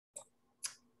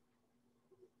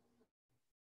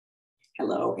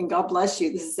Hello, and God bless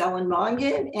you. This is Ellen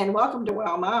Mongan, and welcome to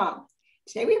Well Mom.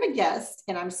 Today we have a guest,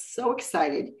 and I'm so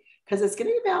excited because it's going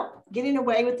to be about getting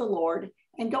away with the Lord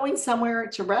and going somewhere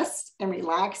to rest and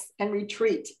relax and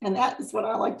retreat. And that is what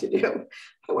I like to do.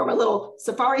 I wear my little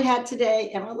safari hat today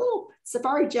and my little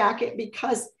safari jacket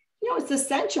because, it's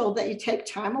essential that you take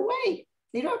time away.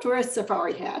 You don't have to wear a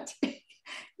safari hat. You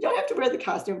don't have to wear the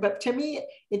costume. But to me,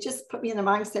 it just put me in the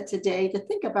mindset today to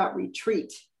think about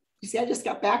retreat. You see, I just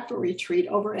got back from a retreat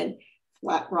over in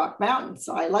Flat Rock Mountain.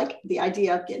 So I like the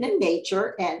idea of getting in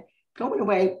nature and going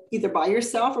away either by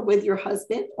yourself or with your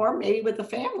husband or maybe with the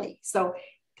family. So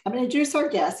I'm going to introduce our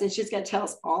guest and she's going to tell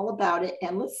us all about it.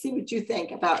 And let's see what you think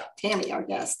about Tami, our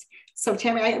guest. So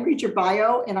Tami, I read your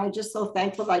bio and I'm just so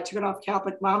thankful that I took it off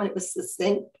Catholic Mom and it was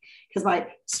succinct because my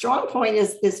strong point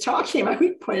is talking, my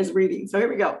weak point is reading. So here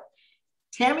we go.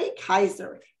 Tami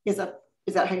Kiser is that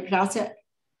how you pronounce it?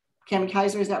 Tami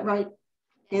Kiser, is that right?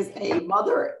 Is a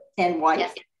mother and wife,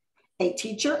 yes, a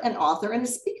teacher, an author, and a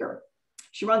speaker.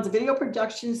 She runs a video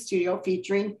production studio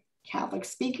featuring Catholic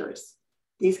speakers.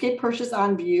 These get purchased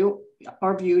on view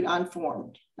or viewed on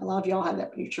Formed. A lot of y'all have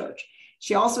that in your church.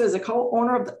 She also is a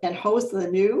co-owner and host of the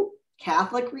new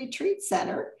Catholic Retreat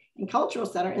Center and Cultural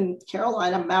Center in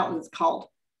Carolina Mountains called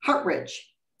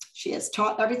Heartridge. She has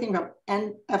taught everything from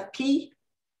NFP,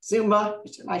 Zumba,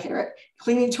 which is my favorite,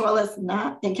 cleaning toilets,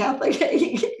 not in Catholic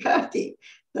crafting,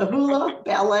 the hula,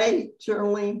 ballet,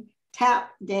 journaling, tap,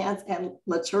 dance, and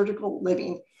liturgical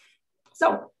living.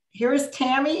 So here's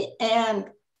Tami,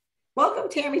 and welcome,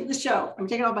 Tami, to the show. I'm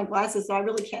taking off my glasses, so I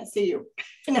really can't see you.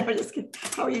 No, just kidding.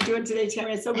 How are you doing today,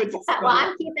 Tami? It's so good to see you. Well,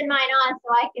 I'm keeping mine on so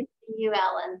I can see you,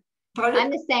 Ellen. Pardon?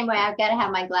 I'm the same way. I've got to have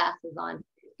my glasses on.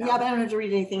 So. Yeah, but I don't have to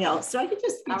read anything else. So I could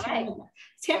just be Tami. Right.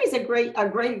 Tami's a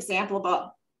great example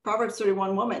about Proverbs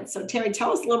 31 woman. So Tami,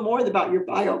 tell us a little more about your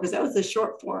bio because that was the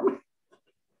short form.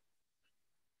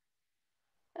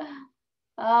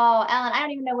 Oh, Ellen, I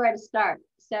don't even know where to start.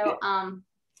 So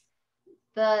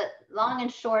the long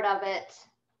and short of it,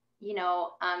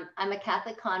 I'm a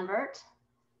Catholic convert.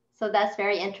 So that's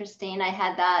very interesting. I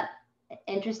had that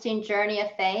interesting journey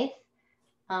of faith.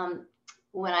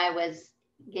 When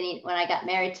I got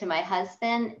married to my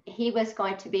husband, he was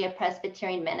going to be a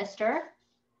Presbyterian minister.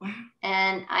 Wow.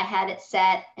 And I had it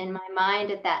set in my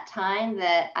mind at that time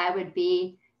that I would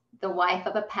be the wife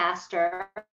of a pastor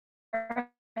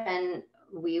and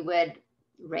we would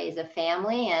raise a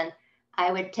family and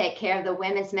I would take care of the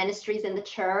women's ministries in the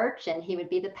church and he would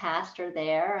be the pastor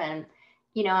there and,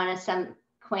 in some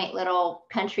quaint little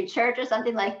country church or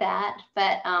something like that.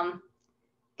 But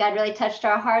God really touched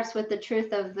our hearts with the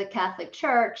truth of the Catholic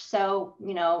Church. So,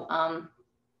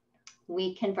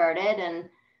 we converted and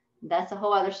that's a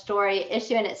whole other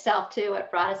issue in itself too, what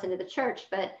brought us into the church.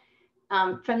 But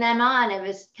from then on, it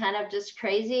was kind of just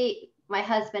crazy. My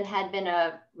husband had been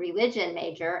a religion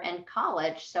major in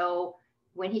college. So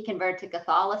when he converted to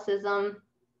Catholicism,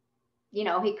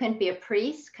 he couldn't be a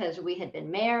priest because we had been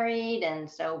married. And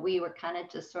so we were kind of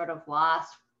just sort of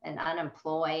lost and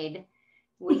unemployed.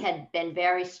 We had been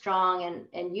very strong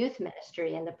in youth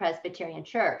ministry in the Presbyterian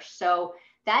Church. So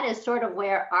that is sort of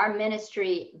where our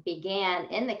ministry began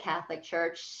in the Catholic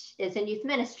Church, is in youth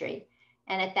ministry.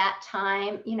 And at that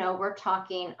time, we're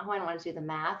talking, I don't want to do the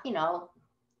math,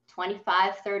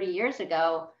 25, 30 years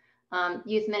ago,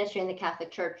 youth ministry in the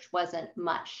Catholic Church wasn't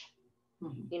much,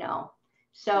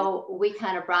 So we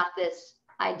kind of brought this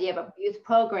idea of a youth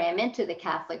program into the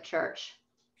Catholic Church.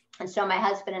 And so my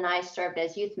husband and I served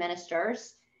as youth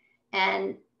ministers,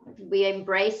 and we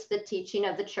embraced the teaching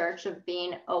of the church of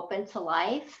being open to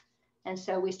life. And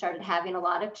so we started having a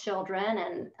lot of children.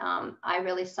 And I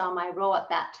really saw my role at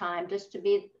that time just to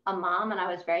be a mom. And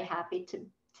I was very happy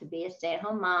to be a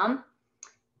stay-at-home mom.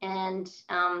 And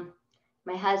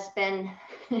my husband,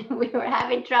 we were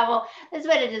having trouble. This is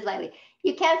what it is like.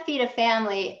 You can't feed a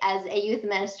family as a youth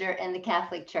minister in the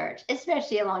Catholic Church,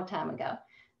 especially a long time ago.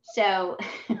 So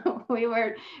we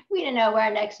didn't know where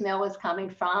our next meal was coming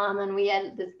from. And we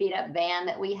had this beat up van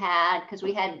that we had because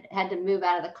we had to move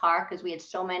out of the car because we had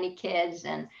so many kids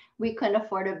and we couldn't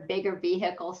afford a bigger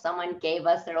vehicle. Someone gave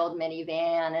us their old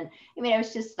minivan. And it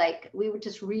was just like, we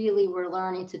were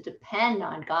learning to depend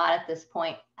on God at this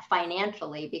point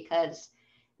financially because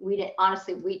we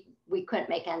couldn't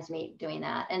make ends meet doing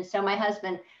that. And so my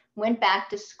husband went back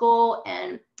to school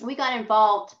and we got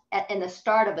involved in the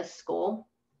start of a school,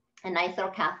 a nice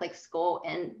little Catholic school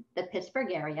in the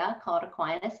Pittsburgh area called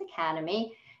Aquinas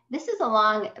Academy. This is a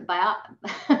long bio,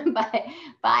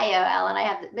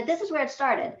 Ellen. But this is where it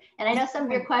started. And I know some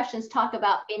of your questions talk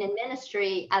about being in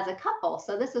ministry as a couple.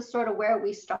 So this is sort of where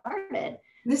we started.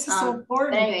 This is so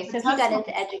important. But anyway, so he got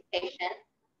into education.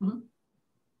 Mm-hmm.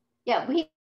 yeah, we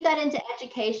got into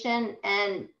education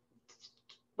and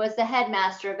was the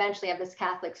headmaster eventually of this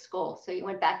Catholic school. So he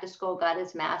went back to school, got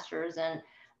his master's, and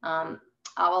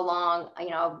all along,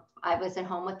 I was at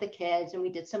home with the kids and we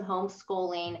did some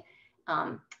homeschooling.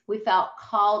 We felt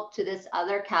called to this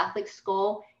other Catholic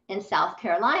school in South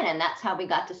Carolina, and that's how we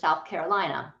got to South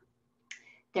Carolina.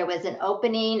 There was an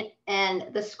opening, and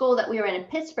the school that we were in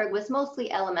Pittsburgh was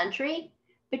mostly elementary,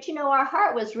 but our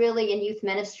heart was really in youth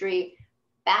ministry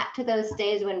back to those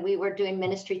days when we were doing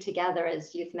ministry together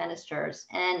as youth ministers.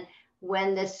 And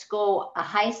when this school, a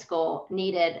high school,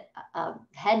 needed a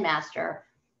headmaster,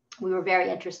 we were very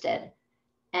interested.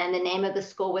 And the name of the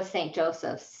school was St.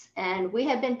 Joseph's. And we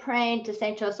had been praying to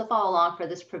St. Joseph all along for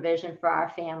this provision for our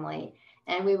family.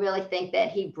 And we really think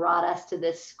that he brought us to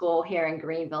this school here in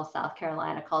Greenville, South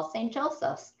Carolina, called St.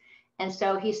 Joseph's. And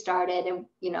so he started,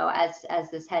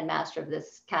 as this headmaster of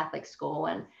this Catholic school.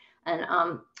 And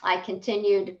I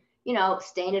continued,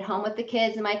 staying at home with the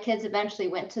kids, and my kids eventually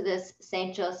went to this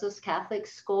St. Joseph's Catholic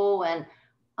school. And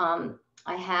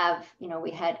I have,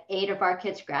 we had 8 of our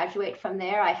kids graduate from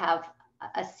there. I have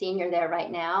a senior there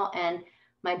right now, and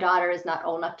my daughter is not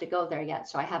old enough to go there yet.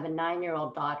 So I have a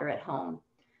 9-year-old daughter at home.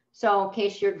 So in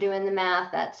case you're doing the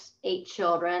math, that's 8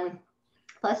 children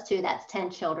plus 2, that's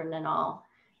 10 children in all.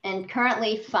 And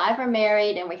currently 5 are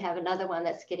married, and we have another one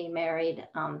that's getting married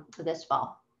this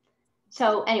fall.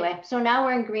 So anyway, so now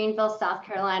we're in Greenville, South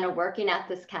Carolina, working at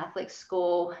this Catholic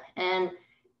school. And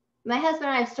my husband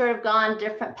and I have sort of gone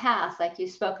different paths. Like you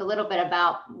spoke a little bit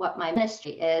about what my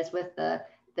ministry is with the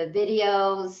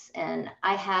videos. And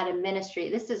I had a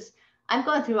ministry. I'm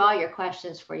going through all your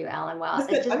questions for you, Ellen. Well,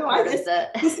 it's just part of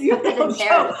the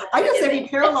narrative. I just say we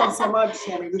parallel so much,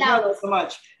 Tami. We parallel so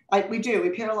much. We do. We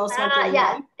parallel so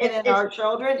much in our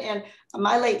children. And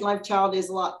my late life child is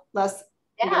a lot less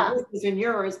than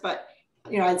yours, but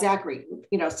Zachary,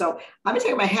 so I'm gonna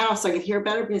take my hat off so I can hear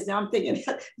better, because now I'm thinking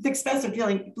it's expensive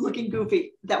looking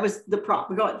goofy. That was the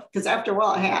problem. Go ahead, because after a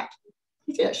while, a hat.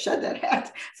 Yeah, shed that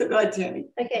hat. So go ahead, Tami.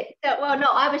 Okay. So, well, no,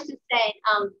 I was just saying.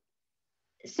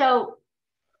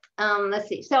 Let's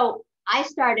see. So I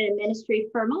started a ministry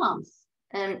for moms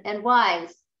and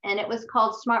wives, and it was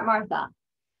called Smart Martha.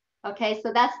 Okay.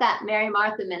 So that's that Mary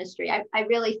Martha ministry. I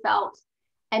really felt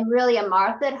I'm really a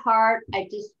Martha at heart. I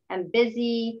just am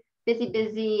busy.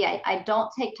 I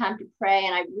don't take time to pray.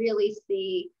 And I really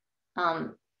see,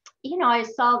 I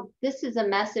saw this is a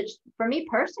message for me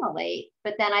personally,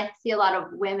 but then I see a lot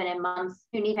of women and moms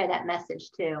who need to hear that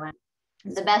message too.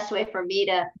 And the best way for me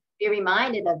to be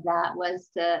reminded of that was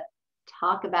to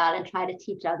talk about and try to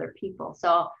teach other people.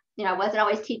 So, I wasn't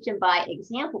always teaching by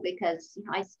example, because,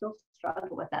 I still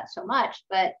struggle with that so much,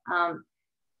 but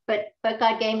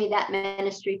God gave me that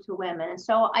ministry to women. And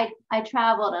so I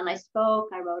traveled and I spoke,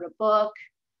 I wrote a book.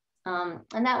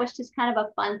 And that was just kind of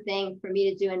a fun thing for me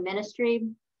to do in ministry.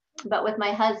 But with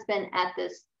my husband at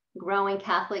this growing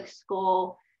Catholic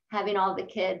school, having all the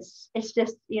kids, it's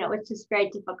just very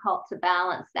difficult to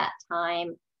balance that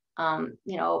time. My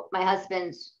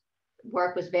husband's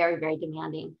work was very, very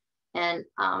demanding. And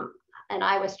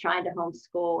I was trying to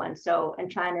homeschool and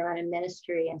trying to run a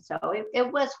ministry. And so it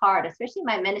was hard, especially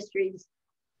my ministries.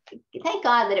 Thank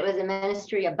God that it was a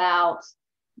ministry about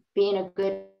being a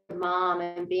good mom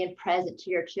and being present to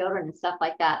your children and stuff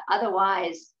like that.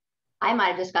 Otherwise, I might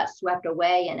have just got swept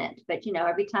away in it. But,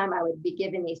 every time I would be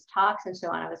giving these talks and so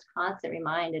on, I was constantly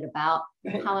reminded about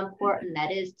how important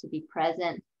that is to be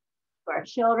present for our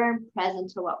children,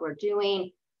 present to what we're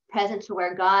doing, present to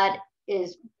where God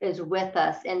is with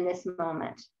us in this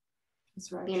moment.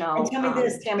 That's right. And tell me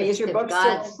this, Tami, is your book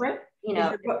still in print? In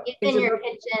your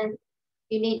kitchen,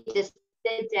 you need to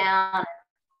sit down and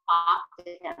talk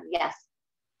to him. Yes.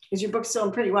 Is your book still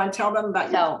in print? You want to tell them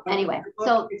about so anyway,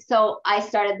 so I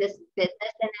started this business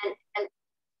and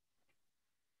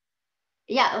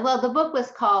yeah, well, the book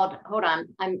was called, hold on,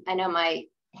 I know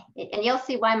and you'll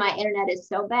see why my internet is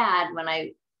so bad when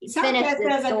I finish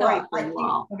this story for you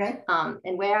all. Okay.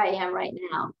 And where I am right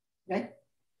now. Okay.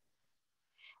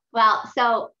 Well,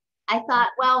 so I thought,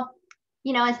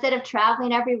 instead of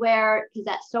traveling everywhere, because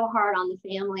that's so hard on the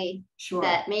family,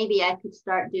 that maybe I could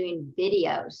start doing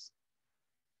videos.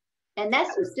 And this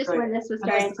was just when this was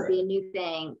starting to be a new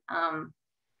thing.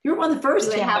 You were one of the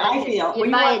first, I feel.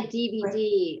 You'd buy a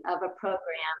DVD of a program.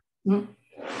 Mm-hmm.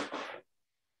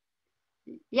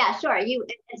 Yeah, sure. And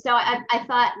so I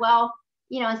thought,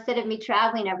 instead of me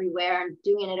traveling everywhere and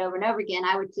doing it over and over again,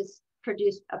 I would just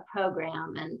produce a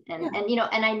program. And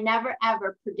I never,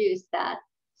 ever produced that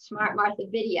Smart Martha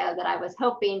video that I was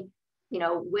hoping,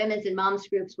 women's and moms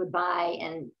groups would buy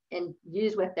and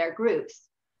use with their groups.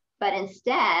 But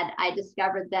instead, I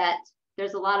discovered that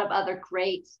there's a lot of other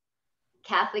great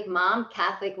Catholic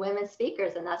women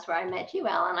speakers, and that's where I met you,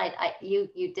 Ellen.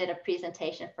 You did a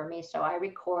presentation for me, so I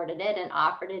recorded it and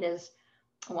offered it as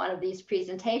one of these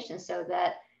presentations so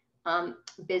that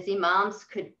busy moms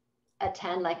could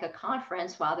attend like a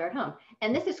conference while they're at home.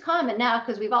 And this is common now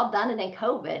because we've all done it in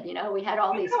COVID. You know, we had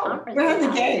all these conferences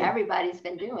everybody's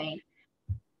been doing.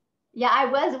 Yeah, I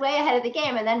was way ahead of the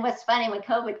game. And then what's funny, when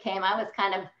COVID came, I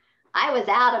was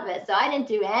out of it. So I didn't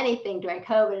do anything during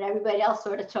COVID, and everybody else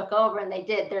sort of took over, and they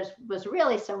did. Was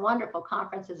really some wonderful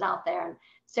conferences out there, and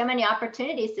so many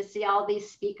opportunities to see all these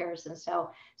speakers. And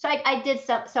so I did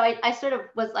some, so I sort of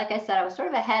was, like I said, I was sort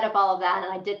of ahead of all of that.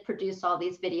 And I did produce all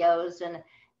these videos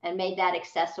and made that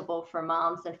accessible for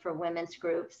moms and for women's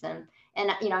groups. And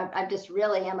you know, I just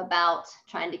really am about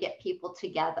trying to get people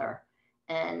together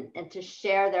and to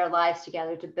share their lives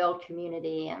together, to build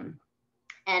community.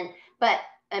 And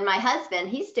my husband,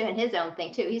 he's doing his own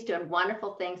thing too. He's doing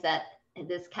wonderful things at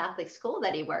this Catholic school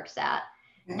that he works at.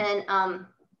 Okay. And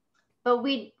but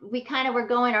we kind of were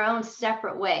going our own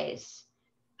separate ways,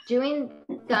 doing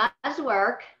God's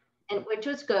work, and which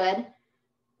was good.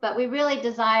 But we really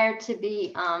desired to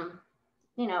be,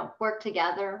 you know, work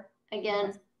together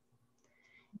again.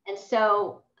 And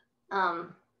so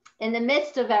in the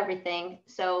midst of everything,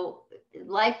 so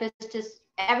life is just,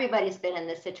 everybody's been in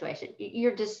this situation.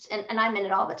 You're just, and I'm in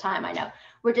it all the time, I know.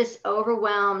 We're just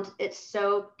overwhelmed. It's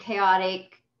so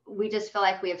chaotic. We just feel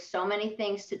like we have so many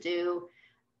things to do.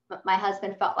 My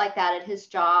husband felt like that at his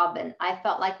job, and I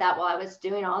felt like that while I was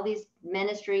doing all these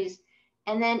ministries.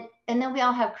 And then we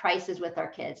all have crises with our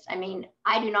kids. I mean,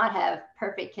 I do not have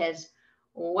perfect kids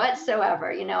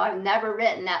whatsoever. You know, I've never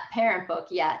written that parent book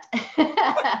yet.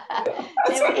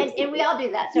 and we all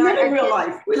do that. So our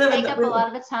kids take up a lot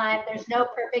of the time. There's no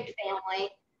perfect family.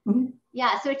 Mm-hmm.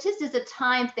 Yeah, so it just is a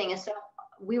time thing. And so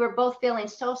we were both feeling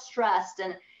so stressed,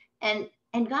 and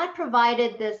God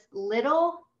provided this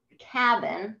little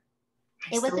cabin.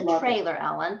 It was a trailer,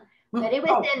 Ellen, but it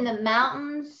was in the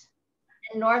mountains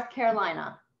in North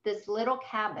Carolina, this little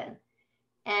cabin.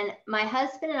 And my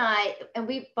husband and I, and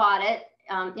we bought it.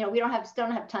 You know, we still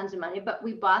don't have tons of money, but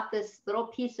we bought this little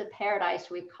piece of paradise,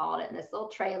 we called it, in this little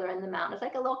trailer in the mountains. It's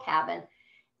like a little cabin.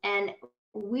 And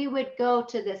we would go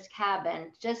to this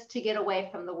cabin just to get away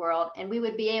from the world. And we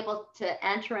would be able to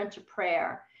enter into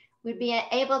prayer. We'd be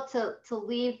able to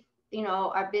leave, you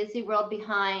know, our busy world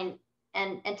behind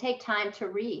and take time to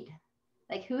read.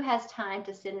 Like, who has time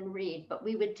to sit and read? But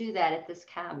we would do that at this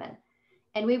cabin.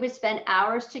 And we would spend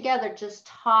hours together just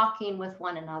talking with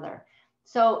one another.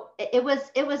 So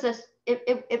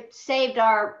it saved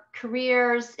our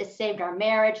careers, it saved our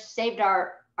marriage, saved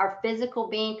our physical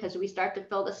being, because we start to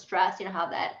feel the stress, you know, how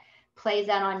that plays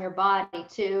out on your body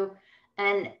too.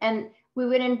 And we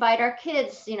would invite our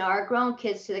kids, you know, our grown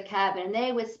kids, to the cabin, and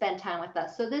they would spend time with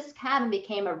us. So this cabin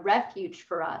became a refuge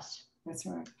for us. That's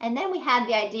right. And then we had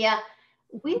the idea,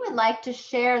 we would like to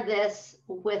share this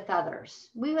with others.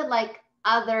 We would like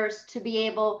others to be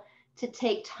able to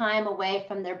take time away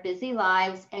from their busy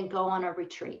lives and go on a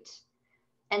retreat.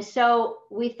 And so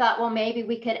we thought, well, maybe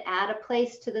we could add a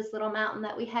place to this little mountain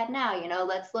that we had now. You know,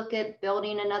 let's look at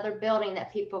building another building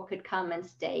that people could come and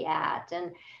stay at.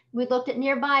 And we looked at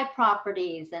nearby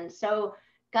properties. And so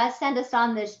God sent us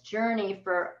on this journey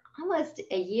for almost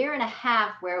a year and a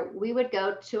half, where we would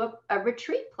go to a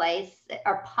retreat place,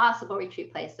 or possible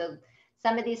retreat place. So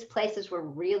some of these places were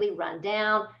really run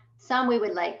down. Some we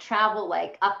would like travel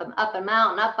like up a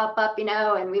mountain, up, you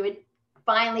know, and we would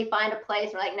finally find a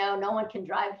place. We're like, no one can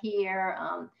drive here.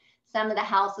 Some of the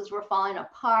houses were falling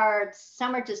apart.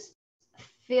 Some are just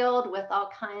filled with all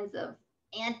kinds of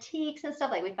antiques and stuff.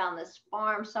 Like, we found this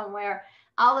farm somewhere,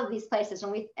 all of these places.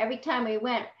 And every time we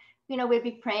went, you know, we'd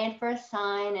be praying for a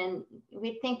sign, and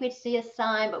we'd think we'd see a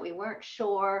sign, but we weren't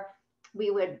sure. We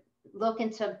would look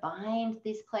into buying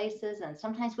these places, and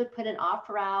sometimes we'd put an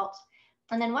offer out.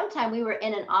 And then one time we were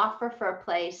in an offer for a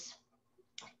place,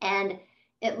 and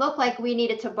it looked like we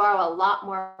needed to borrow a lot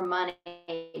more money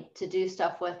to do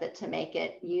stuff with it to make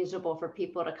it usable for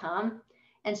people to come.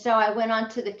 And so I went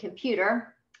onto the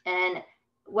computer, and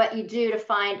what you do to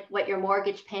find what your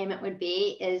mortgage payment would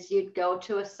be is you'd go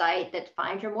to a site that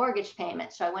finds your mortgage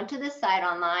payment. So I went to this site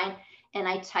online, and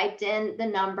I typed in the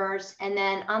numbers, and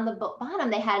then on the bottom,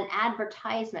 they had an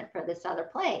advertisement for this other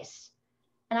place.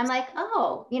 And I'm like,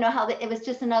 oh, you know how it was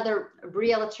just another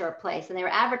realtor place, and they were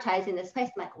advertising this place.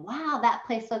 I'm like, wow, that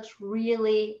place looks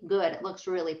really good. It looks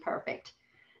really perfect.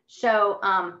 So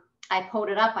I pulled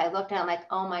it up. I looked at it. I'm like,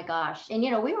 oh my gosh. And,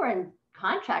 you know, we were in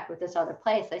contract with this other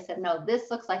place. I said, no, this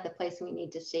looks like the place we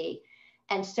need to see.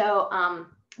 And so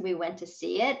we went to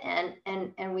see it,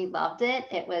 and we loved it.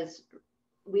 It was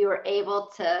we were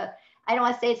able to, I don't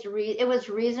want to say it was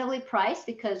reasonably priced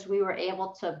because we were able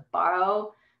to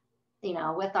borrow,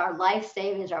 with our life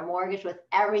savings, our mortgage, with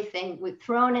everything we've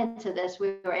thrown into this,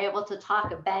 we were able to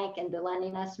talk a bank into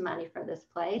lending us money for this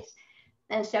place.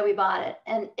 And so we bought it.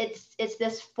 And it's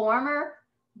this former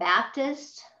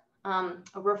Baptist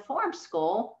reform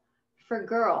school for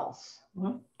girls.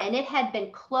 Mm-hmm. And it had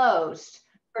been closed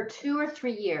for 2 or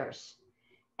 3 years.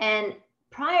 And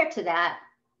prior to that,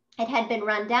 it had been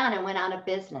run down and went out of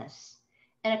business.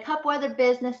 And a couple other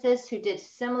businesses who did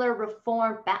similar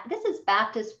reform, this is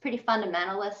Baptist, pretty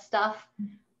fundamentalist stuff,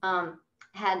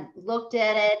 had looked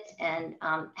at it and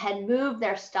had moved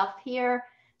their stuff here.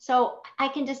 So I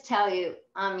can just tell you,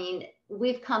 I mean,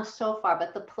 we've come so far,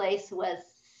 but the place was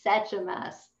such a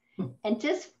mess and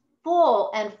just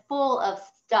full of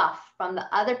stuff from the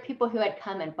other people who had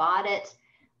come and bought it.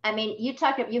 I mean, you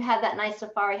had that nice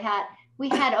safari hat. We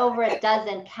had over a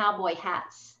dozen cowboy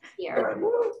hats here.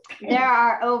 There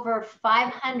are over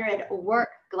 500 work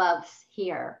gloves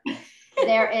here.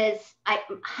 There is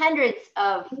hundreds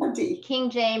of King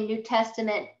James New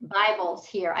Testament Bibles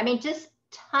here. I mean, just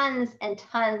tons and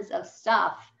tons of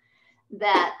stuff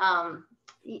that,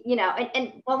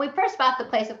 and when we first bought the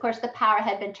place, of course, the power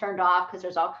had been turned off because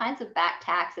there's all kinds of back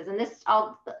taxes. And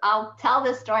I'll tell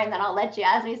this story and then I'll let you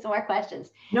ask me some more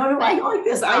questions. No, I like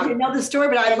this. I didn't know the story,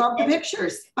 but I love the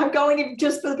pictures. I'm going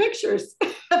just for the pictures.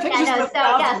 So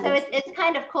it's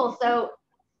kind of cool. So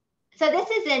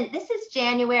this is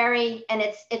January and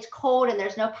it's cold and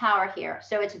there's no power here.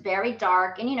 So it's very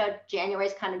dark. And January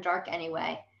is kind of dark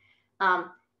anyway.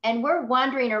 And we're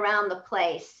wandering around the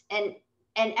place and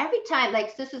every time,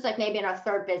 this is maybe in our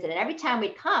third visit, and every time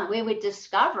we'd come, we would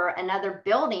discover another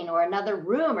building or another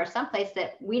room or someplace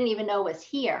that we didn't even know was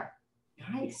here.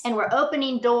 Nice. And we're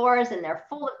opening doors and they're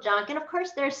full of junk. And of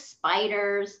course there's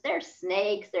spiders, there's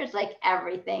snakes, there's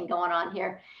everything going on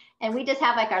here. And we just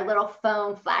have our little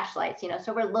phone flashlights,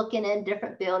 so we're looking in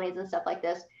different buildings and stuff like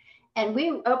this. And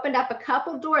we opened up a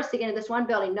couple doors to get into this one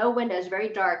building, no windows, very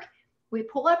dark. We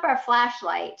pull up our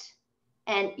flashlight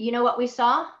and you know what we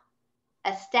saw?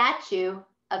 A statue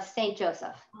of St.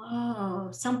 Joseph. Oh,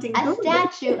 something. A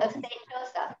statue of St.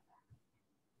 Joseph.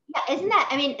 Yeah, isn't that?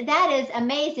 I mean, that is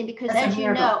amazing because as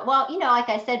you know, like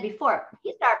I said before,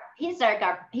 he's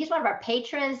one of our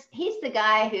patrons. He's the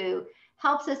guy who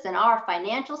helps us in our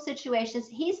financial situations.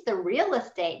 He's the real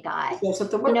estate guy.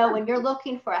 When you're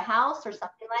looking for a house or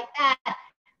something like that,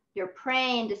 you're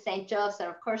praying to St. Joseph.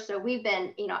 Of course, so we've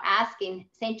been, asking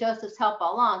St. Joseph's help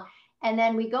all along. And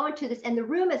then we go into this, and the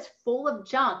room is full of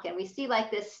junk, and we see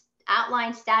this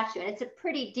outline statue, and it's a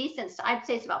pretty decent, I'd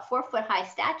say it's about 4 foot high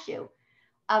statue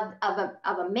of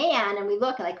a man, and we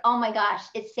look and oh my gosh,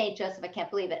 it's St. Joseph, I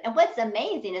can't believe it. And what's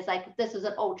amazing is if this was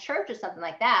an old church or something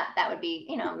like that, that would be,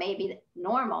 maybe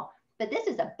normal, but this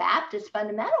is a Baptist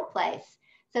fundamental place.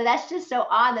 So that's just so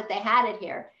odd that they had it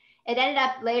here. It ended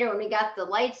up later when we got the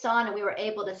lights on and we were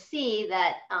able to see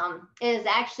that it is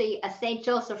actually a St.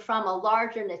 Joseph from a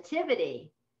larger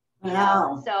nativity.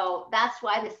 Wow. So that's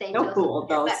why the St. Joseph. Cool,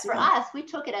 but for us, we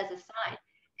took it as a sign.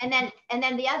 And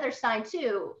then the other sign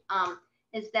too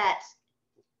is that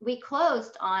we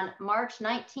closed on March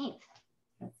 19th.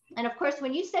 And of course,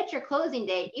 when you set your closing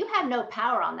date, you have no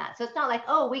power on that. So it's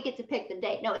not we get to pick the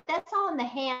date. No, that's all in the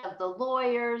hand of the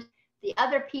lawyers, the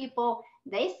other people.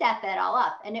 They set that all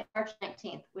up, and it's March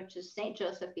 19th, which is St.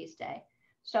 Joseph Feast Day.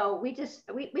 So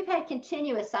we've had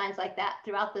continuous signs like that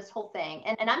throughout this whole thing.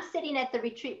 And I'm sitting at the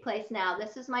retreat place now.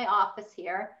 This is my office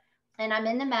here, and I'm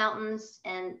in the mountains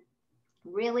and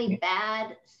really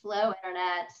bad, slow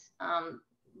internet. A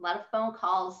lot of phone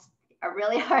calls are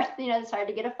really hard. It's hard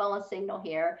to get a phone signal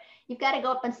here. You've got to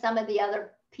go up in some of the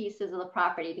other pieces of the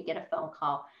property to get a phone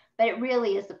call, but it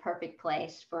really is the perfect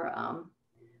place for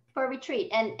a retreat.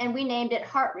 And we named it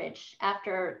Heart Ridge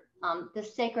after the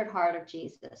Sacred Heart of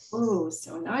Jesus. Oh,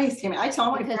 so nice. I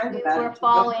told my friend we were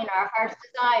following our heart's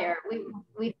desire.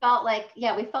 We felt like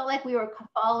we were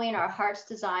following our heart's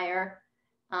desire.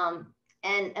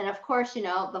 And of course,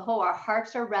 our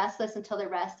hearts are restless until they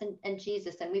rest in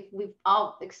Jesus. And we've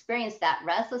all experienced that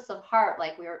restless of heart,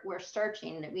 we're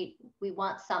searching, that we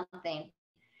want something.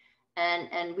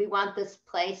 And we want this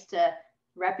place to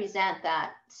represent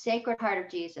that Sacred Heart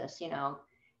of Jesus.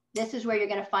 This is where you're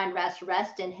going to find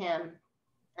rest in him.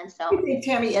 And so I think,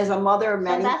 Tami, as a mother of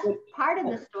many, that's part of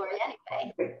the story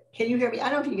anyway. Can you hear me? I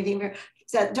don't know if you can hear me.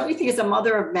 So don't you think as a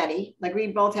mother of many, we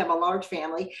both have a large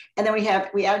family, and then we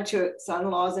add to it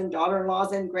son-in-laws and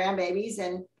daughter-in-laws and grandbabies,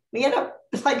 and we end up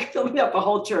filling up a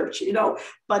whole church,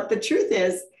 but the truth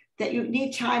is that you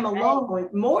need time alone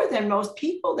more than most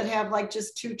people that have like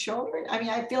just 2 children. I mean,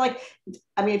 I feel like,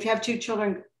 if you have 2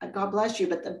 children, God bless you,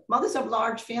 but the mothers of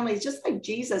large families, just like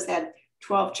Jesus had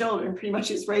 12 children, pretty much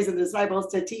he's raising the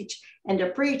disciples to teach and to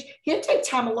preach. He had to take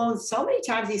time alone. So many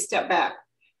times he stepped back.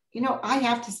 I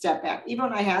have to step back. Even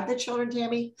when I had the children,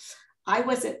 Tami, I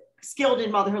wasn't skilled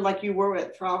in motherhood like you were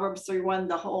with Proverbs 31,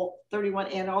 the whole 31,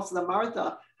 and also the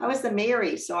Martha. I was the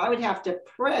Mary, so I would have to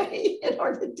pray in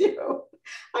order to do.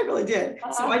 I really did.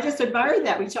 So I just admired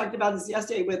that. We talked about this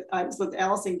yesterday I was with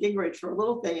Allison Gingrich for a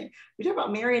little thing. And we talked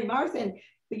about Mary and Martha,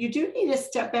 but you do need to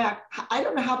step back. I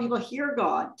don't know how people hear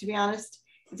God, to be honest,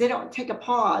 if they don't take a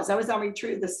pause. I was on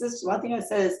retreat with the sisters. One thing I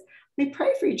said is, we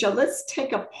pray for each other. Let's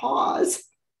take a pause.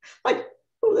 Like,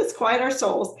 let's quiet our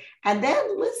souls and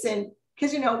then listen.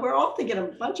 Because, we're all thinking a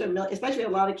bunch of, especially a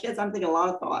lot of kids. I'm thinking a lot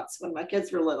of thoughts when my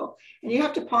kids were little. And you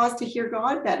have to pause to hear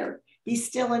God better. Be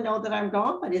still and know that I'm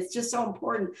God. It's just so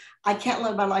important. I can't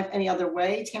live my life any other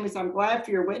way. Tami, so I'm glad for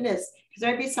your witness, because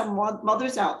there might be some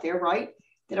mothers out there, right,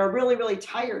 that are really, really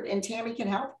tired. And Tami can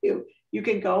help you. You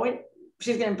can go and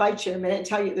she's going to invite you in a minute and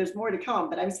tell you there's more to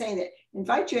come. But I'm saying that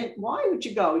invite you in. Why would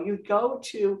you go? You go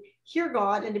to hear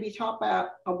God and to be taught by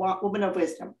a woman of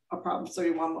wisdom, a Proverbs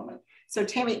 31 woman. So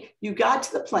Tami, you got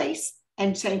to the place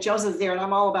and St. Joseph's there, and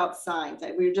I'm all about signs.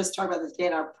 We were just talking about this day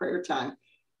in our prayer time.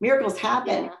 Miracles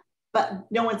happen, but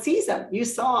no one sees them. You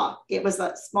saw it was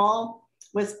a small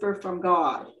whisper from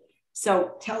God.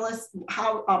 So tell us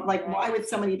how, why would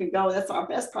someone even go? That's our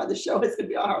best part of the show. It's going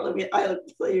to be hard. I have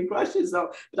plenty of questions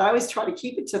though, but I always try to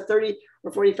keep it to 30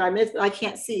 or 45 minutes, but I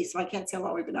can't see, so I can't tell how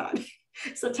long we've been on.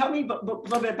 So tell me a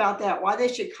little bit about that, why they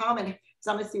should come, and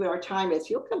so I'm going to see what our time is.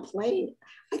 You'll complain.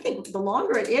 I think the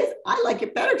longer it is, I like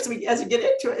it better, because as you get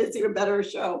into it, it's even better a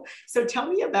show. So tell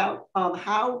me about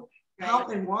how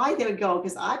and why they would go,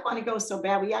 because I want to go so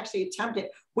bad. We actually attempted.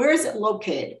 Where is it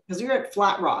located? Because we were at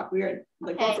Flat Rock. We were at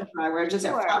the girlfriend and I were just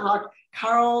at Flat Rock,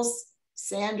 Carl's,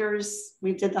 Sanders.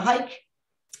 We did the hike.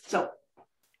 So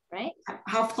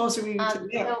how close are we to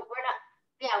there? So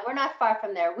we're not far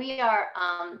from there. We are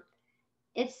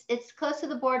it's close to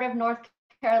the border of North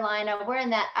Carolina. We're in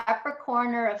that upper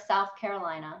corner of South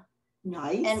Carolina.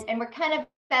 Nice. And we're kind of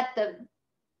at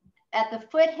the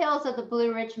foothills of the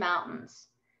Blue Ridge Mountains.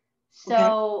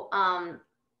 So,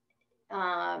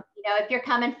 if you're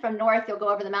coming from north, you'll go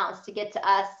over the mountains to get to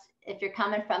us. If you're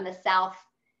coming from the south,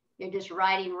 you're just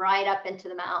riding right up into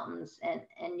the mountains and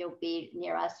you'll be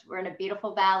near us. We're in a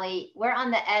beautiful valley. We're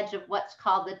on the edge of what's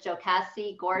called the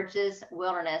Jocassee Gorges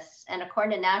Wilderness. And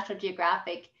according to National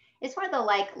Geographic, it's one of the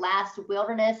last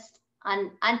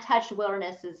untouched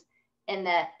wildernesses in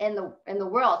the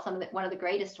world. One of the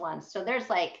greatest ones. So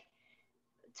there's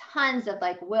tons of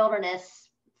wilderness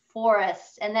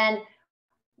forests, and then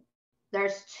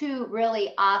there's 2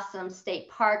 really awesome state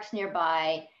parks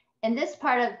nearby. And this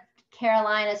part of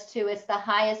Carolinas too is the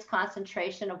highest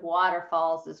concentration of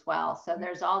waterfalls as well. So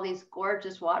there's all these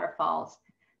gorgeous waterfalls.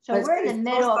 So we're in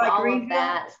the middle of all of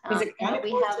that. We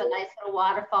have a nice little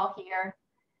waterfall here.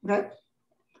 Okay.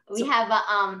 We have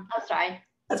I'm sorry.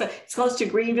 That's right. It's close to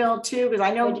Greenville too, because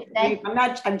I know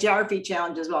I'm geography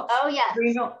challenged as well. Oh yeah.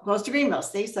 Greenville, close to Greenville.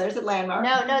 See, so there's a landmark.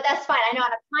 No, that's fine. I know,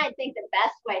 and I'm trying to think the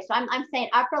best way. So I'm saying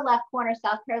upper left corner,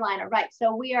 South Carolina. Right.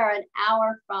 So we are an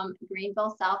hour from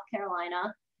Greenville, South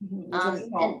Carolina,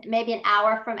 and maybe an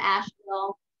hour from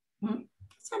Asheville,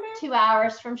 2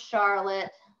 hours from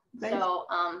Charlotte. Nice. So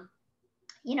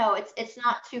it's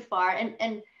not too far.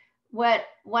 And what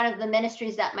one of the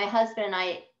ministries that my husband and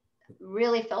I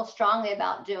really feel strongly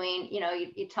about doing,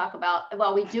 you talk about,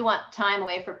 well, we do want time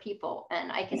away for people,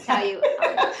 and I can tell you,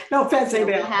 no offense, we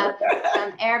have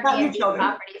some Airbnb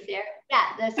properties here.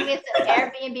 So we have some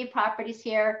Airbnb properties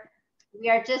here. We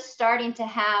are just starting to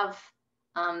have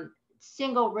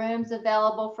single rooms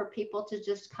available for people to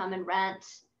just come and rent.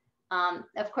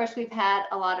 Of course, we've had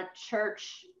a lot of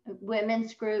church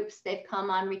women's groups. They've come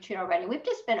on retreat already. We've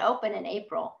just been open in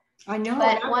April. I know.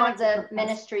 But one of the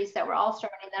ministries that we're all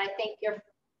starting that I think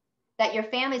your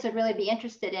families would really be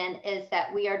interested in is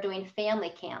that we are doing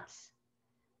family camps.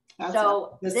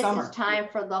 This is time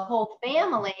for the whole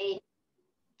family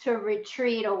to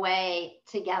retreat away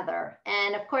together.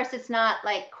 And of course, it's not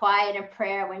quiet and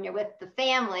prayer when you're with the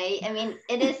family. I mean,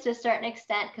 it is to a certain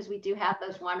extent, because we do have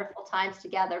those wonderful times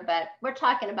together, but we're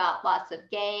talking about lots of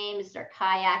games or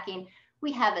kayaking.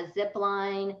 We have a zip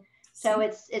line. So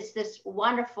it's this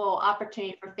wonderful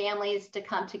opportunity for families to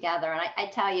come together. And I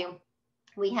tell you,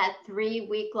 we had 3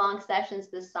 week-long sessions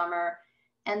this summer,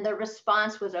 and the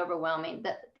response was overwhelming.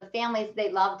 The families, they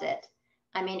loved it.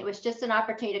 I mean, it was just an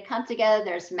opportunity to come together.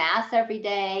 There's mass every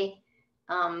day.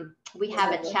 We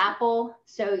have a chapel,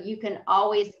 so you can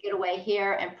always get away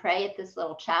here and pray at this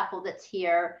little chapel that's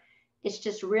here. It's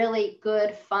just really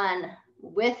good fun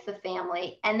with the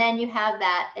family. And then you have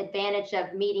that advantage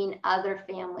of meeting other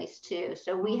families too.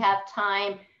 So we have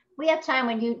time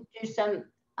when you do some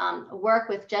work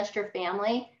with just your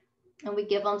family, and we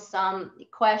give them some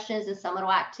questions and some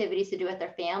little activities to do with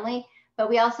their family. But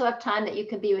we also have time that you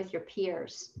can be with your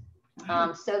peers.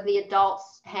 So the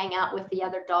adults hang out with the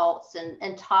other adults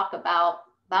and talk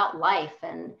about life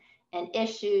and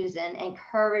issues and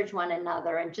encourage one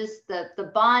another. And just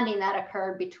the bonding that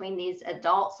occurred between these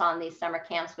adults on these summer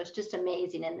camps was just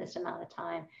amazing in this amount of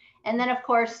time. And then, of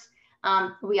course,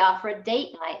 we offer a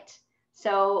date night.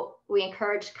 So we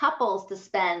encourage couples to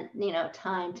spend,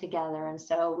 time together. And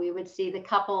so we would see the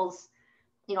couples,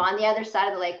 on the other side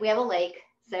of the lake. We have a lake.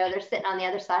 So they're sitting on the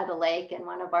other side of the lake in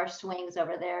one of our swings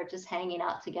over there, just hanging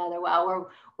out together while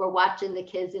we're watching the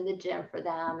kids in the gym for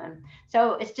them. And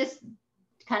so it's just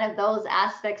kind of those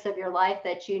aspects of your life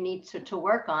that you need to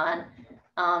work on.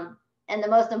 And the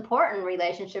most important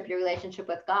relationship, your relationship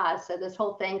with God. So this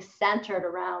whole thing centered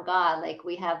around God. Like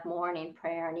we have morning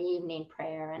prayer and evening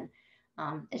prayer. And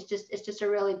it's just a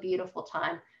really beautiful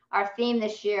time. Our theme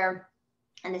this year,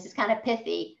 and this is kind of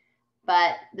pithy,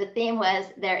 but the theme was,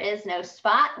 there is no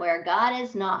spot where God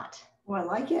is not. Oh, I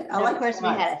like it. Of course, we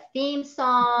had a theme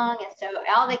song. And so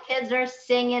all the kids are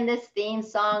singing this theme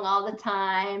song all the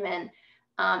time. And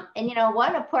what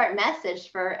an important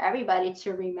message for everybody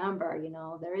to remember,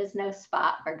 there is no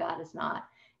spot where God is not.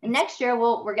 And next year,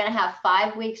 we're going to have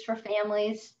 5 weeks for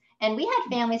families. And we had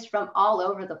families from all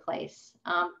over the place.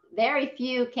 Very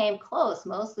few came close,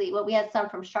 mostly. Well, we had some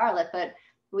from Charlotte, but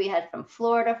we had from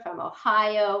Florida, from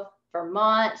Ohio,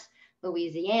 Vermont,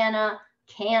 Louisiana,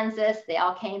 Kansas. They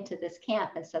all came to this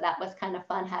camp. And so that was kind of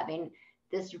fun having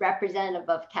this representative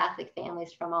of Catholic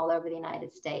families from all over the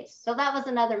United States. So that was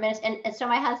another ministry. And so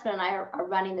my husband and I are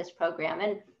running this program.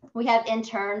 And we have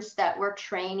interns that we're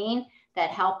training that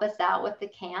help us out with the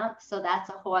camp. So that's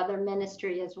a whole other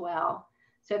ministry as well.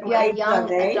 So if you have young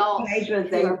adults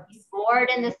who are bored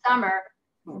in the summer,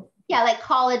 like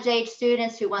college age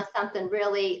students who want something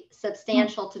really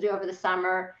substantial to do over the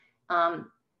summer,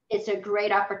 it's a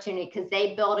great opportunity because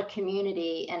they build a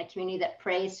community, and a community that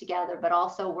prays together, but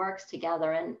also works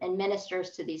together and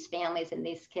ministers to these families and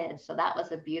these kids. So that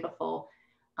was a beautiful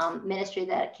ministry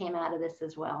that came out of this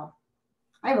as well.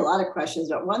 I have a lot of questions,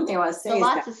 but one thing I want to say is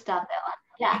lots of stuff,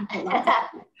 Ellen. Yeah.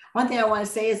 One thing I want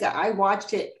to say is that I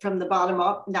watched it from the bottom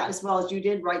up, not as well as you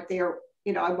did right there.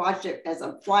 I watched it as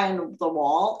a fly on the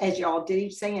wall, as you all did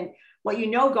each thing. And what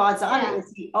God's on it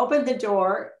is he opened the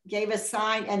door, gave a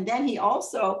sign, and then he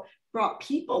also brought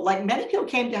people. Like many people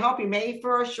came to help you, maybe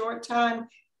for a short time,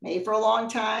 maybe for a long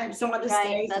time. Someone to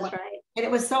stay. That's right. And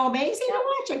it was so amazing to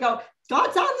watch. I go,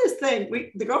 God's on this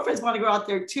thing. The girlfriends want to go out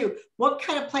there too. What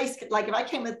kind of place, like if I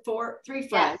came with 3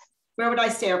 friends, where would I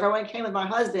stay? Or if I came with my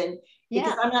husband,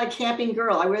 because I'm not a camping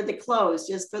girl. I wear the clothes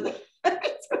just for the,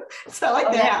 so I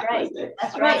like that.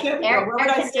 That's right. Where would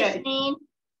I stay?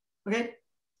 Okay.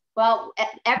 Well,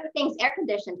 everything's air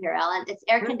conditioned here, Ellen. It's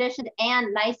air conditioned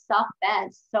and nice soft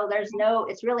beds. So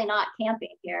it's really not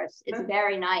camping here. It's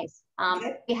very nice.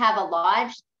 We have a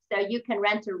lodge, so you can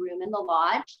rent a room in the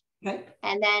lodge. Okay.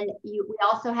 And then we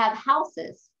also have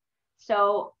houses.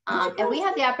 So, and we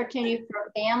have the opportunity for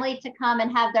a family to come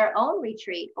and have their own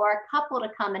retreat, or a couple to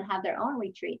come and have their own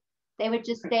retreat. They would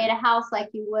just stay at a house like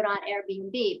you would on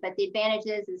Airbnb. But the advantage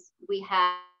is we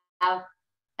have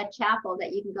a chapel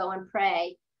that you can go and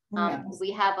pray.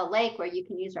 We have a lake where you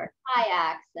can use our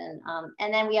kayaks,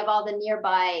 and then we have all the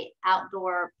nearby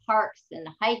outdoor parks and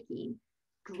hiking.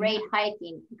 Great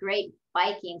hiking, great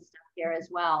biking stuff here as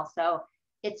well. So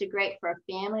it's great for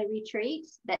a family retreat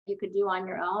that you could do on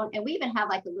your own. And we even have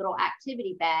like a little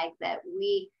activity bag that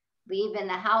we leave in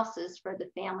the houses for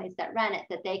the families that rent it,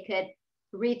 that they could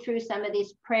read through some of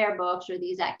these prayer books or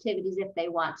these activities if they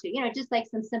want to, just like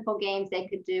some simple games they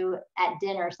could do at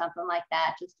dinner or something like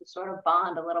that, just to sort of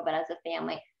bond a little bit as a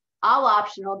family. All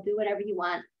optional, do whatever you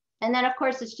want. And then of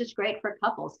course, it's just great for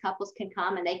couples. Couples can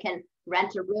come and they can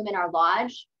rent a room in our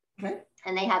lodge,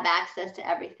 and they have access to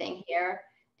everything here.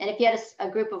 And if you had a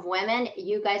group of women,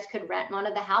 you guys could rent one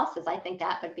of the houses. I think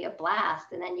that would be a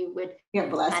blast. And then you would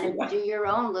kind of do your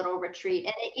own little retreat.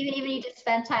 And even you just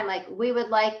spend time, like we would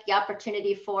like the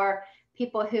opportunity for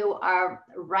people who are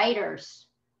writers,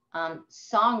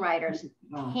 songwriters,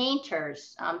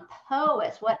 painters,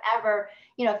 poets, whatever,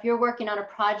 if you're working on a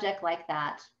project like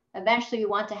that, eventually you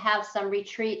want to have some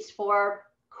retreats for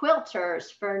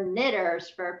quilters, for knitters,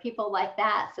 for people like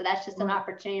that. So that's just an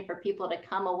opportunity for people to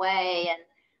come away and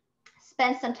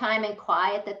spend some time in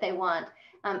quiet that they want.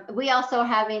 We also are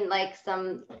having like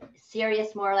some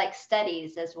serious, more like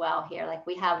studies as well here. Like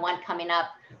we have one coming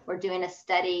up. We're doing a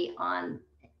study on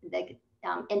the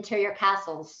interior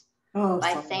castles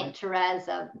by so Saint nice. Therese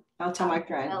of I'll tell my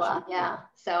friend. Yeah.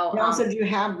 So also, do you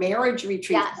have marriage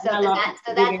retreats? Yeah. So that's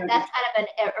kind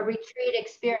of a retreat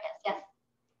experience. Yes.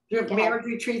 Do you have marriage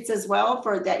retreats as well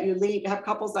for that you lead, have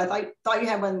couples? I thought you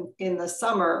had one in the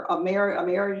summer, a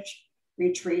marriage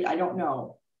retreat. I don't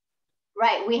know.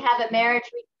 Right. We have a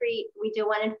marriage retreat. We do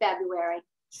one in February.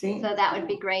 See? So that would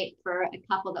be great for a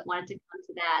couple that wanted to come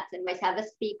to that. And we always have a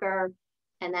speaker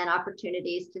and then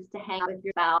opportunities just to hang out with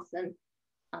your spouse and,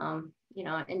 you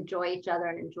know, enjoy each other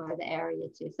and enjoy the area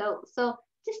too. So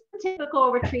just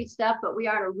typical retreat stuff, but we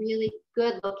are in a really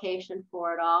good location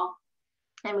for it all.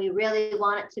 And we really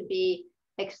want it to be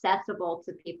accessible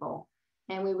to people.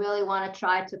 And we really want to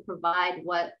try to provide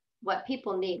what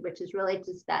people need, which is really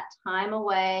just that time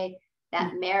away,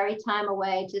 that married time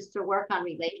away, just to work on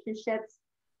relationships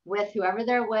with whoever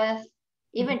they're with,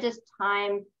 even just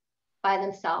time by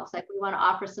themselves. Like we want to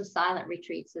offer some silent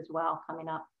retreats as well coming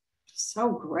up.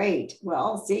 So great.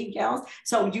 Well, see, gals.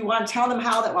 So do you want to tell them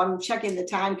how that I'm checking the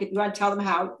time? You want to tell them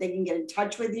how they can get in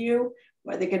touch with you,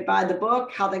 where they could buy the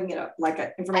book, how they can get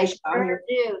information on you?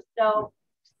 Do. So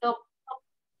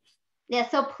yeah,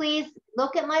 so please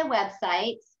look at my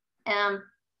website.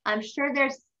 I'm sure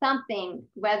there's something,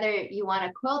 whether you want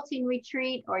a quilting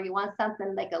retreat or you want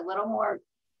something like a little more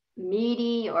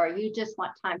meaty, or you just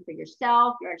want time for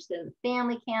yourself, you're interested in the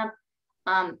family camp,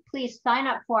 please sign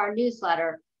up for our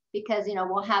newsletter, because, you know,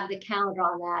 we'll have the calendar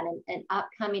on that and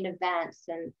upcoming events.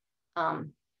 And,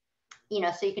 you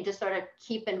know, so you can just sort of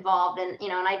keep involved. And, you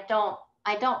know, and I don't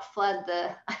flood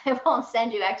I won't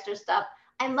send you extra stuff.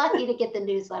 I'm lucky to get the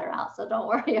newsletter out, so don't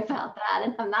worry about that.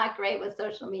 And I'm not great with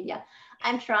social media.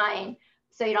 I'm trying,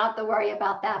 so you don't have to worry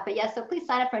about that. But yeah, so please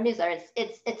sign up for a newsletter.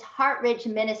 It's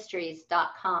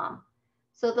heartridgeministries.com.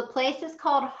 So the place is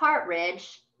called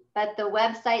Heartridge, but the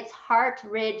website's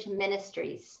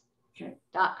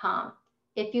heartridgeministries.com.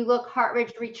 If you look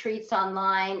Heartridge Retreats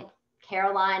online,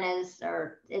 Carolinas,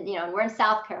 or, you know, we're in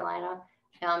South Carolina,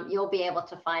 you'll be able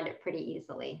to find it pretty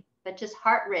easily. But just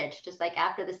Heartridge, just like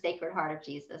after the Sacred Heart of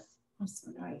Jesus. Oh,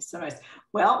 so nice, so nice.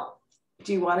 Well,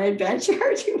 do you want to adventure?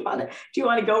 Do you want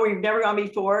to go where you've never gone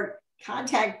before?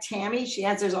 Contact Tami. She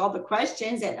answers all the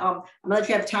questions, and I'm gonna let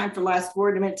you have time for last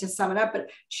word in a minute to sum it up. But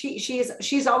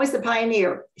she's always the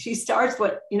pioneer. She starts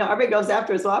what, you know, everybody goes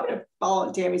after her. So I'm gonna follow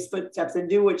in Tami's footsteps and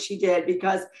do what she did,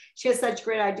 because she has such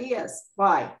great ideas.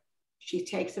 Why? She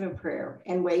takes them in prayer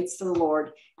and waits to the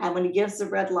Lord. And when he gives the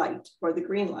red light or the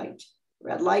green light,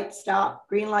 red light, stop,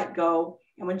 green light, go.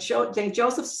 And when St.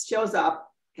 Joseph shows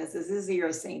up, because this is the year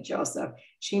of St. Joseph,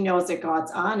 she knows that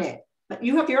God's on it. But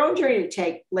you have your own journey to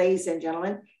take, ladies and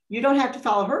gentlemen. You don't have to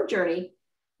follow her journey.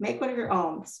 Make one of your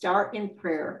own. Start in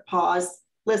prayer, pause,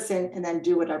 listen, and then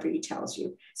do whatever he tells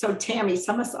you. So Tami,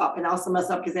 sum us up, and I'll sum us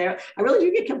up, because I really do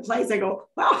get complaints. I go,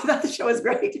 wow, I thought the show was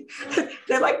great.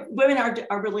 They're like, women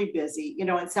are really busy, you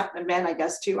know, and some men, I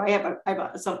guess, too. I have a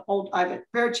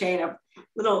prayer chain of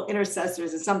little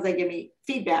intercessors, and some they give me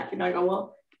feedback, and I go,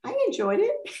 well, I enjoyed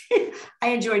it. I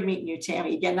enjoyed meeting you,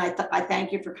 Tami. Again, I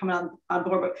thank you for coming on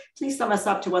board, but please sum us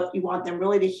up to what you want them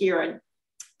really to hear. And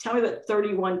tell me what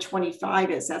 31:25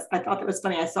 is. I thought that was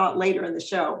funny. I saw it later in the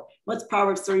show. What's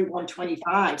Proverbs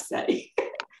 31:25 say?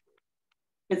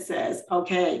 It says,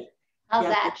 okay. How's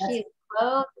that? She's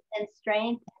clothed in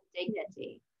strength and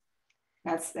dignity.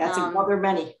 That's another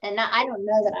many. And I don't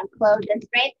know that I'm clothed in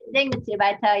strength and dignity, but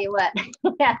I tell you what,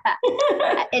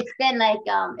 it's been like,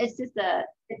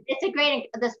 it's a great,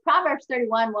 this Proverbs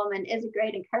 31 woman is a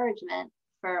great encouragement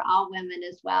for all women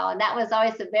as well. And that was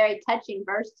always a very touching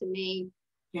verse to me.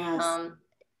 Yes.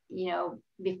 You know,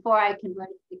 before I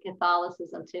converted to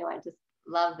Catholicism too, I just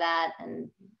love that. And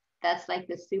that's like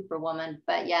the superwoman,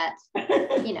 but yet,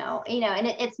 you know, and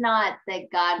it's not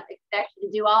that God expects you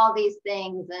to do all these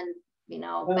things, and, you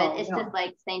know, but it's just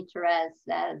like Saint Therese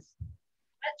says,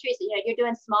 Teresa, you know, you're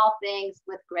doing small things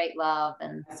with great love.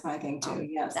 And that's my thing too.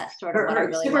 Yes. That's sort of what I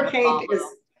really want to follow.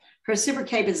 Her super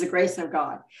cape is the grace of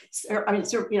God. I mean,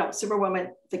 you know,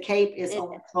 Superwoman, the cape is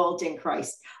only clothed in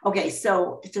Christ. Okay,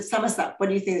 so to sum us up, what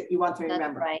do you think that you want them to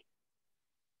remember? Right.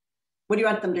 What do you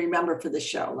want them to remember for the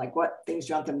show? Like, what things do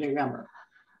you want them to remember?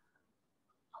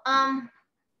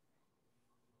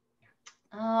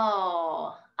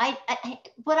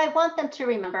 What I want them to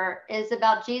remember is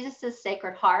about Jesus's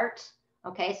Sacred Heart.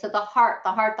 Okay, so the heart,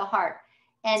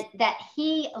 and that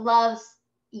he loves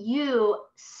you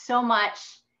so much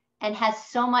and has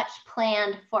so much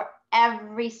planned for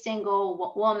every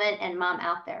single woman and mom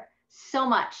out there. So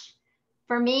much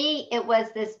for me, it was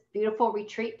this beautiful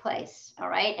retreat place. All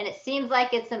right. And it seems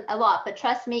like it's a lot, but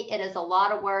trust me, it is a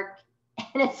lot of work.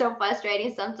 And it's so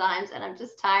frustrating sometimes. And I'm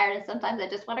just tired. And sometimes I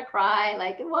just want to cry,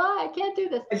 like, why? I can't do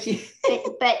this.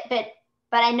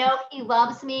 but I know he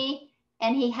loves me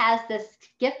and he has this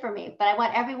gift for me. But I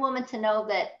want every woman to know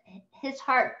that his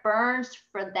heart burns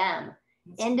for them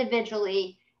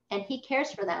individually, and he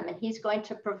cares for them, and he's going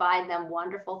to provide them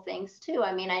wonderful things too.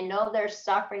 I mean, I know there's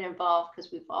suffering involved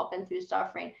because we've all been through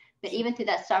suffering, but even through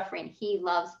that suffering, he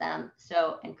loves them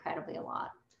so incredibly a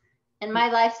lot. And my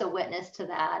life's a witness to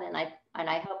that. And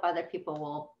I hope other people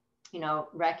will,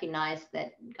 recognize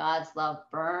that God's love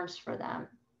burns for them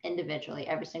individually,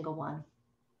 every single one.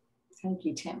 Thank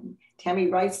you, Tami. Tami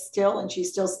writes still, and she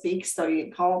still speaks. So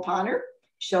you call upon her.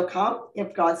 She'll come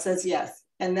if God says yes,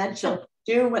 and then she'll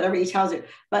do whatever he tells her.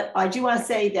 But I do want to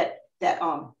say that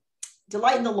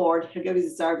delight in the Lord, he'll give you the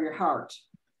desire of your heart.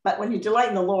 But when you delight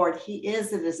in the Lord, he is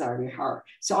the desire of your heart.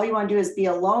 So all you want to do is be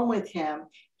alone with him,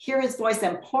 hear his voice,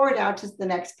 and pour it out to the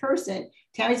next person.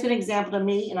 Tami's been an example to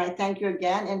me, and I thank you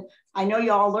again. And I know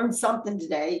you all learned something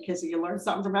today, because you learned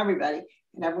something from everybody,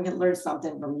 and everyone can learn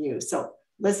something from you. So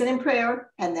listen in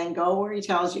prayer, and then go where he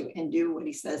tells you and do what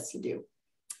he says to do.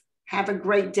 Have a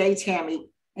great day, Tami,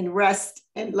 and rest,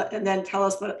 and then tell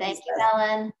us what. Thank you,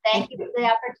 Ellen. Thank you for the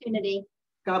opportunity.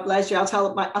 God bless you. I'll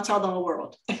tell the whole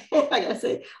world. I gotta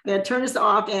say, I'm gonna turn this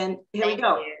off, and here we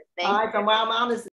go. Thank you. From Wow Mom.